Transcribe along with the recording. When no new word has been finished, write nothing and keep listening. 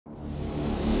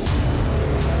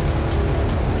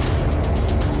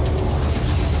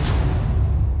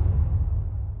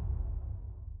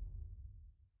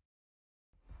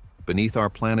Beneath our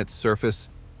planet's surface,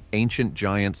 ancient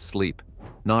giants sleep.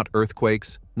 Not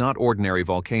earthquakes, not ordinary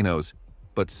volcanoes,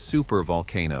 but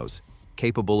supervolcanoes,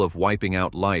 capable of wiping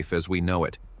out life as we know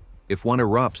it. If one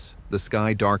erupts, the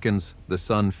sky darkens, the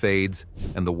sun fades,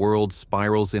 and the world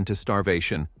spirals into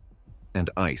starvation and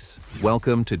ice.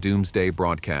 Welcome to Doomsday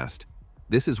broadcast.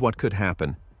 This is what could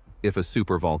happen if a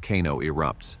supervolcano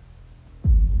erupts.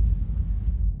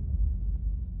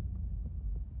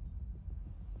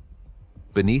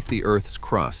 Beneath the Earth's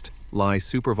crust lie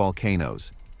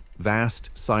supervolcanoes, vast,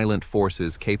 silent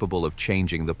forces capable of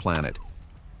changing the planet.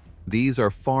 These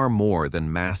are far more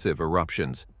than massive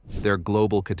eruptions. They're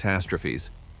global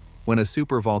catastrophes. When a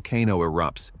supervolcano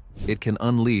erupts, it can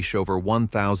unleash over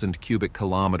 1,000 cubic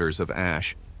kilometers of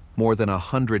ash, more than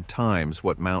 100 times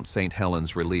what Mount St.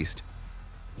 Helens released.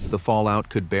 The fallout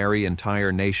could bury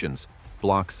entire nations,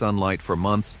 block sunlight for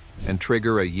months, and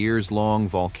trigger a years-long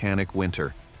volcanic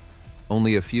winter.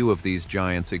 Only a few of these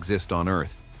giants exist on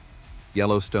Earth.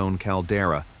 Yellowstone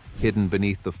caldera, hidden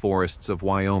beneath the forests of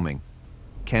Wyoming.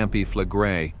 Campi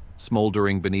Flegrei,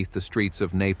 smoldering beneath the streets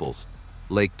of Naples.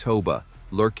 Lake Toba,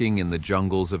 lurking in the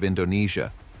jungles of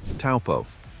Indonesia. Taupo,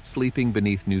 sleeping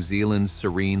beneath New Zealand's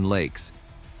serene lakes.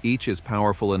 Each is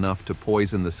powerful enough to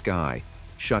poison the sky,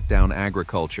 shut down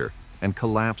agriculture, and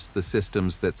collapse the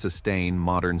systems that sustain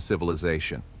modern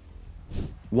civilization.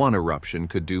 One eruption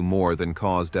could do more than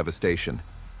cause devastation.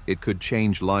 It could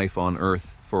change life on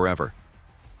Earth forever.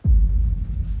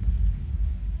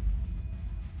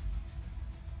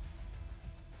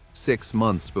 Six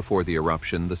months before the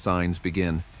eruption, the signs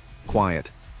begin.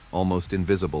 Quiet, almost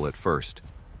invisible at first.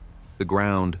 The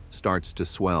ground starts to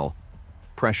swell.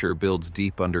 Pressure builds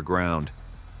deep underground.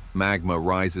 Magma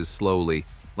rises slowly,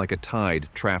 like a tide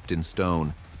trapped in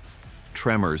stone.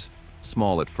 Tremors,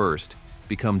 small at first,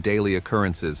 become daily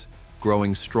occurrences,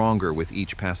 growing stronger with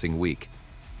each passing week.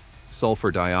 Sulfur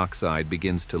dioxide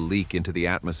begins to leak into the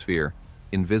atmosphere,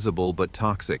 invisible but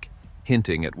toxic,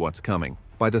 hinting at what's coming.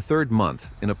 By the third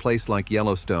month, in a place like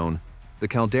Yellowstone, the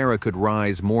caldera could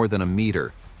rise more than a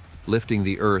meter, lifting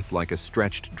the Earth like a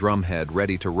stretched drumhead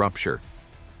ready to rupture.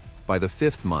 By the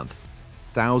fifth month,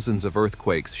 thousands of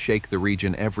earthquakes shake the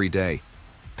region every day.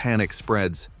 Panic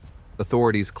spreads.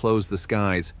 Authorities close the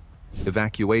skies.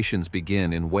 Evacuations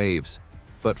begin in waves.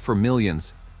 But for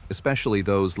millions, especially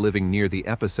those living near the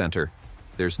epicenter,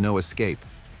 there's no escape.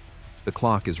 The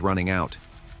clock is running out.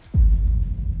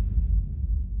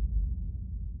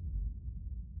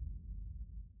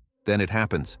 Then it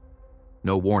happens.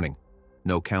 No warning,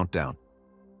 no countdown.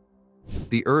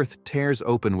 The Earth tears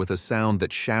open with a sound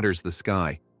that shatters the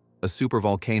sky. A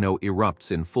supervolcano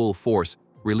erupts in full force,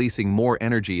 releasing more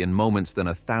energy in moments than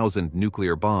 1,000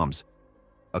 nuclear bombs.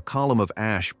 A column of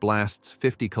ash blasts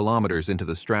 50 kilometers into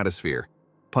the stratosphere,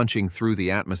 punching through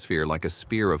the atmosphere like a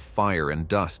spear of fire and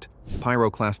dust.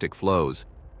 Pyroclastic flows,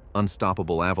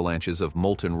 unstoppable avalanches of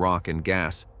molten rock and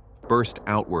gas, burst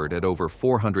outward at over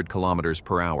 400 kilometers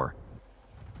per hour.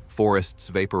 Forests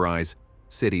vaporize,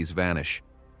 cities vanish.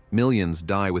 Millions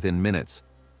die within minutes.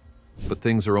 But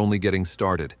things are only getting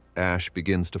started. Ash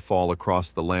begins to fall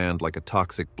across the land like a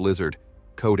toxic blizzard,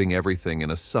 coating everything in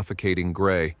a suffocating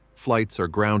gray. Flights are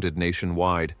grounded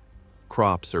nationwide.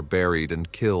 Crops are buried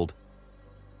and killed.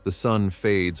 The sun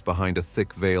fades behind a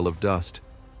thick veil of dust.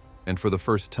 And for the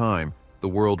first time, the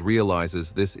world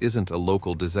realizes this isn't a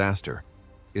local disaster.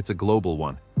 It's a global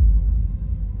one.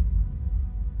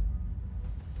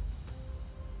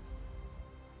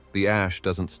 The ash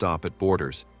doesn't stop at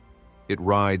borders. It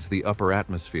rides the upper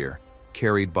atmosphere,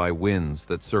 carried by winds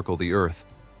that circle the Earth.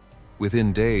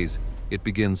 Within days, it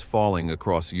begins falling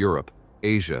across Europe,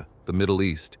 Asia, the Middle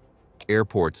East.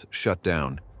 Airports shut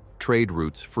down, trade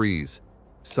routes freeze,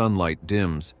 sunlight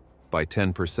dims by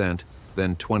 10%,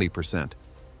 then 20%.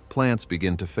 Plants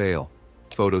begin to fail,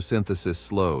 photosynthesis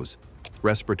slows,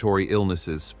 respiratory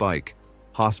illnesses spike,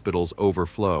 hospitals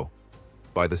overflow.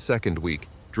 By the second week,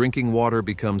 drinking water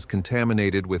becomes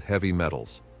contaminated with heavy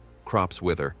metals. Crops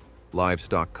wither,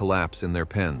 livestock collapse in their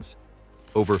pens.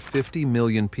 Over 50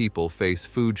 million people face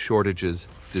food shortages,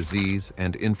 disease,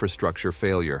 and infrastructure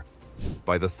failure.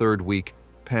 By the third week,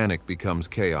 panic becomes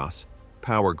chaos.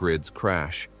 Power grids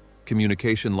crash.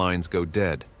 Communication lines go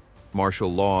dead.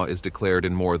 Martial law is declared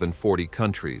in more than 40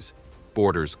 countries.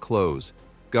 Borders close.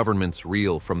 Governments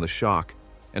reel from the shock.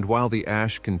 And while the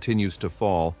ash continues to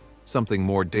fall, something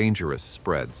more dangerous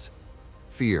spreads.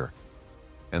 Fear.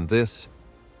 And this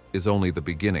is only the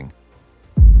beginning.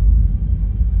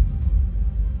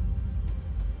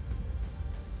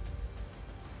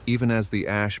 Even as the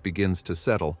ash begins to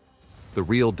settle, the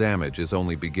real damage is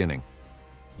only beginning.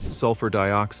 Sulfur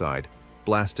dioxide,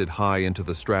 blasted high into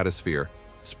the stratosphere,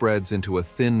 spreads into a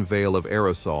thin veil of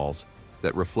aerosols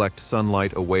that reflect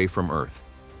sunlight away from Earth.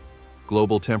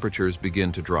 Global temperatures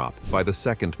begin to drop. By the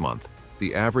second month,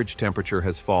 the average temperature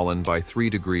has fallen by 3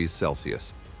 degrees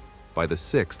Celsius. By the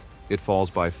sixth, it falls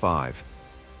by 5.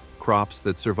 Crops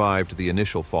that survived the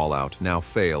initial fallout now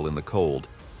fail in the cold.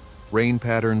 Rain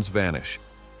patterns vanish.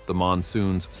 The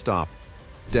monsoons stop.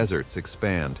 Deserts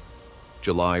expand.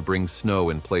 July brings snow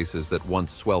in places that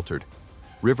once sweltered.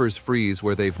 Rivers freeze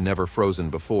where they've never frozen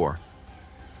before.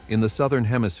 In the southern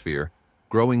hemisphere,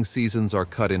 growing seasons are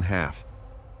cut in half.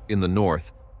 In the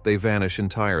north, they vanish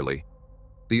entirely.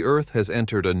 The Earth has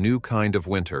entered a new kind of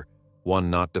winter, one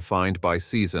not defined by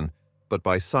season, but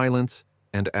by silence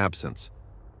and absence.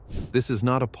 This is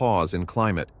not a pause in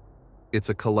climate. It's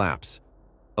a collapse.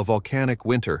 A volcanic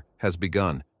winter has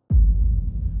begun.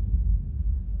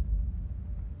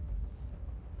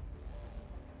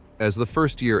 As the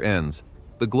first year ends,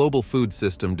 the global food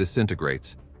system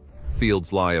disintegrates.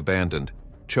 Fields lie abandoned,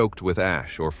 choked with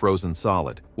ash or frozen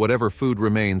solid. Whatever food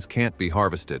remains can't be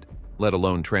harvested, let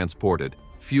alone transported.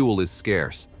 Fuel is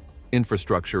scarce.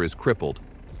 Infrastructure is crippled.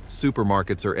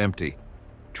 Supermarkets are empty.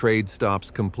 Trade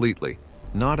stops completely,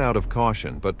 not out of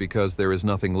caution, but because there is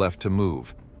nothing left to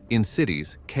move. In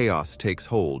cities, chaos takes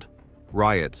hold.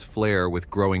 Riots flare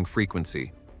with growing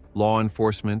frequency. Law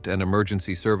enforcement and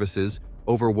emergency services,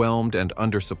 overwhelmed and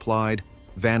undersupplied,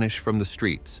 vanish from the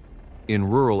streets. In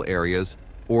rural areas,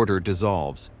 order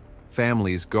dissolves.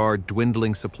 Families guard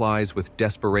dwindling supplies with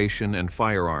desperation and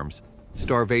firearms.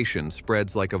 Starvation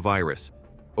spreads like a virus.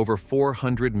 Over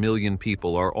 400 million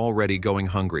people are already going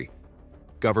hungry.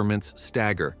 Governments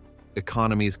stagger.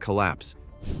 Economies collapse.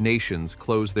 Nations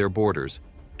close their borders,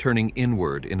 turning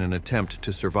inward in an attempt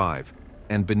to survive.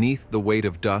 And beneath the weight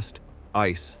of dust,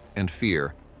 ice, and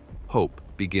fear, hope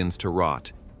begins to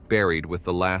rot, buried with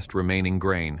the last remaining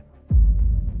grain.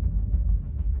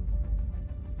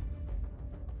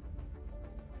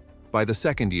 By the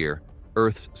second year,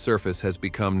 Earth's surface has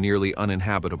become nearly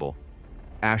uninhabitable.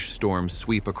 Ash storms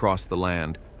sweep across the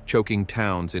land, choking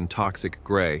towns in toxic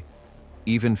gray.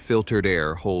 Even filtered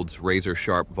air holds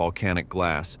razor-sharp volcanic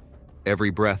glass, every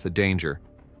breath a danger.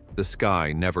 The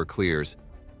sky never clears.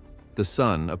 The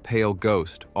sun, a pale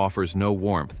ghost, offers no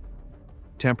warmth.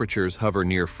 Temperatures hover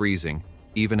near freezing,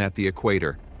 even at the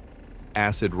equator.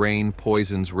 Acid rain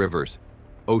poisons rivers.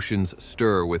 Oceans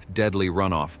stir with deadly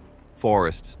runoff.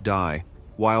 Forests die.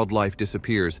 Wildlife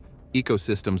disappears.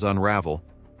 Ecosystems unravel.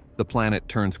 The planet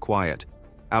turns quiet.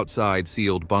 Outside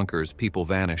sealed bunkers, people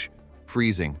vanish.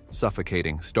 Freezing,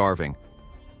 suffocating, starving.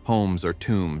 Homes are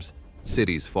tombs.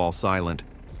 Cities fall silent.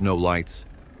 No lights.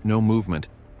 No movement.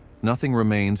 Nothing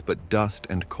remains but dust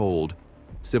and cold.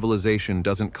 Civilization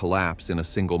doesn't collapse in a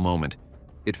single moment.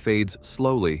 It fades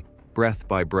slowly, breath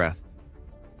by breath.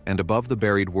 And above the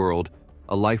buried world,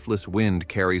 a lifeless wind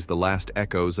carries the last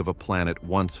echoes of a planet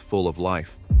once full of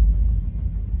life.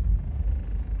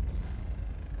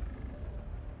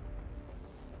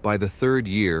 By the third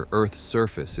year, Earth's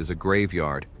surface is a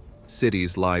graveyard.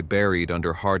 Cities lie buried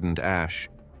under hardened ash.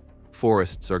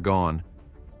 Forests are gone.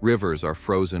 Rivers are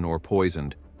frozen or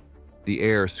poisoned. The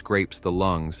air scrapes the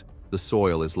lungs. The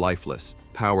soil is lifeless.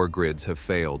 Power grids have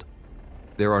failed.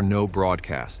 There are no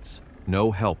broadcasts.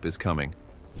 No help is coming.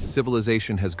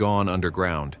 Civilization has gone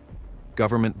underground.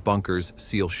 Government bunkers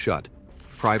seal shut.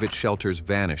 Private shelters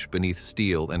vanish beneath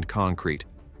steel and concrete.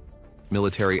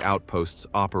 Military outposts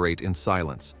operate in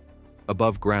silence.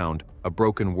 Above ground, a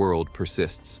broken world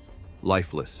persists.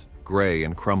 Lifeless, gray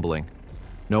and crumbling.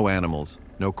 No animals,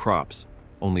 no crops,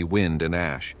 only wind and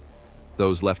ash.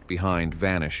 Those left behind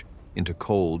vanish into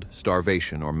cold,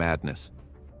 starvation, or madness.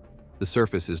 The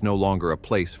surface is no longer a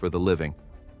place for the living.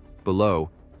 Below,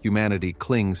 humanity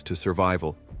clings to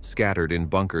survival, scattered in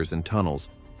bunkers and tunnels,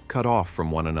 cut off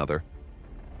from one another.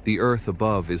 The earth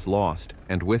above is lost,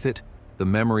 and with it, the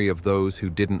memory of those who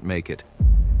didn't make it.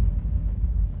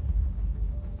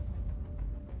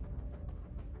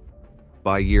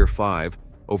 By year 5,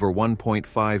 over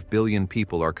 1.5 billion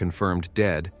people are confirmed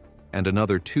dead, and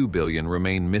another 2 billion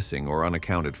remain missing or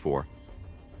unaccounted for.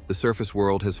 The surface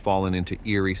world has fallen into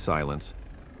eerie silence.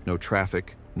 No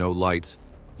traffic, no lights,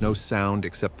 no sound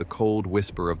except the cold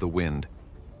whisper of the wind.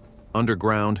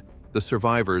 Underground, the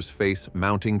survivors face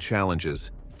mounting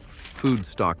challenges. Food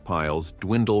stockpiles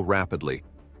dwindle rapidly,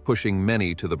 pushing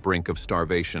many to the brink of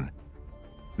starvation.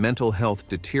 Mental health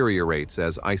deteriorates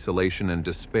as isolation and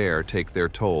despair take their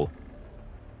toll.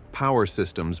 Power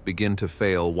systems begin to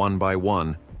fail one by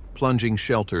one, plunging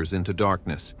shelters into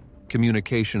darkness.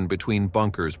 Communication between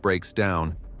bunkers breaks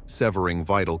down, severing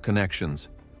vital connections.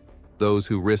 Those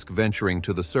who risk venturing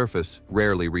to the surface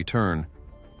rarely return.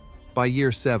 By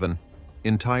year 7,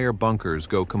 Entire bunkers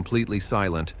go completely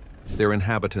silent, their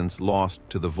inhabitants lost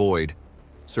to the void.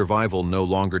 Survival no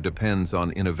longer depends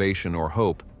on innovation or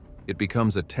hope. It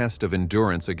becomes a test of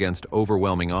endurance against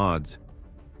overwhelming odds.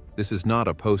 This is not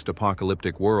a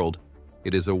post-apocalyptic world.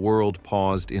 It is a world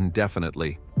paused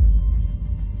indefinitely.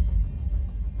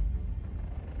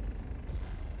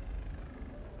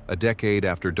 A decade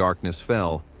after darkness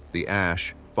fell, the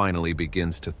ash finally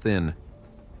begins to thin.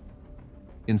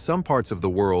 In some parts of the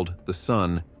world, the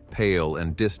sun, pale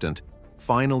and distant,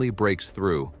 finally breaks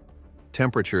through.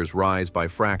 Temperatures rise by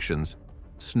fractions,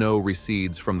 snow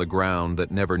recedes from the ground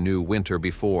that never knew winter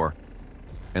before,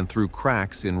 and through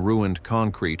cracks in ruined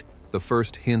concrete, the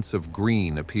first hints of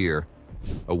green appear.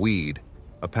 A weed,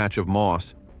 a patch of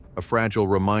moss, a fragile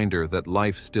reminder that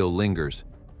life still lingers.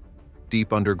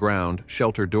 Deep underground,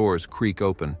 shelter doors creak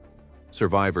open.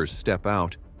 Survivors step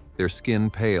out, their skin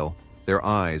pale, their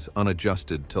eyes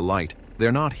unadjusted to light.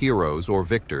 They're not heroes or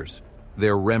victors,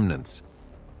 they're remnants.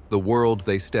 The world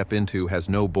they step into has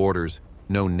no borders,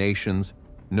 no nations,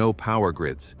 no power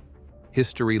grids.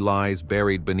 History lies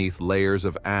buried beneath layers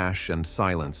of ash and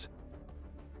silence.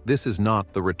 This is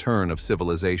not the return of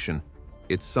civilization.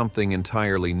 It's something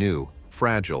entirely new,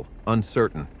 fragile,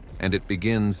 uncertain, and it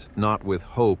begins not with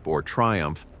hope or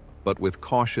triumph, but with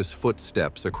cautious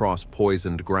footsteps across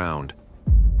poisoned ground.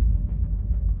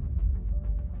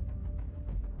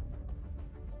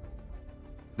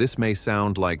 This may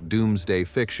sound like doomsday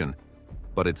fiction,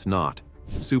 but it's not.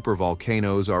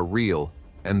 Supervolcanoes are real,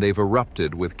 and they've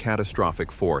erupted with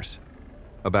catastrophic force.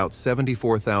 About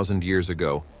 74,000 years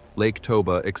ago, Lake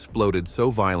Toba exploded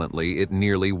so violently it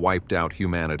nearly wiped out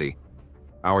humanity.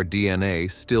 Our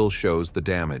DNA still shows the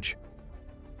damage.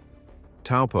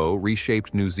 Taupo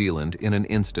reshaped New Zealand in an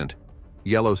instant.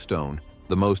 Yellowstone,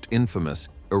 the most infamous,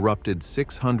 erupted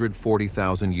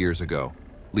 640,000 years ago,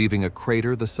 leaving a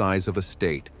crater the size of a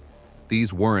state.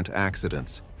 These weren't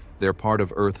accidents. They're part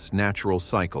of Earth's natural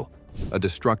cycle, a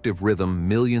destructive rhythm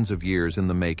millions of years in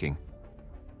the making.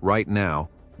 Right now,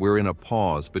 we're in a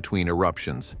pause between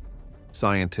eruptions.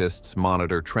 Scientists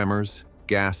monitor tremors,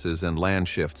 gases, and land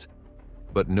shifts,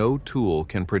 but no tool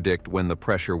can predict when the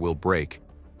pressure will break,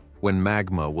 when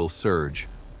magma will surge,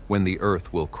 when the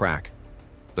Earth will crack.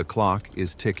 The clock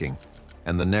is ticking,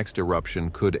 and the next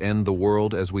eruption could end the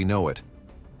world as we know it.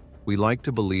 We like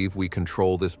to believe we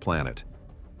control this planet,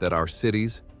 that our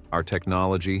cities, our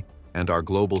technology, and our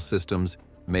global systems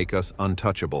make us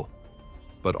untouchable.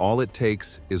 But all it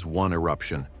takes is one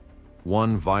eruption,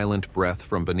 one violent breath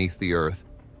from beneath the Earth,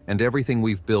 and everything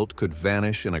we've built could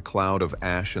vanish in a cloud of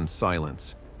ash and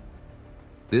silence.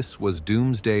 This was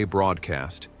Doomsday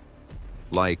Broadcast.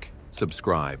 Like,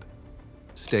 subscribe.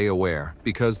 Stay aware,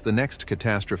 because the next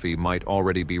catastrophe might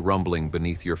already be rumbling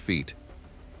beneath your feet.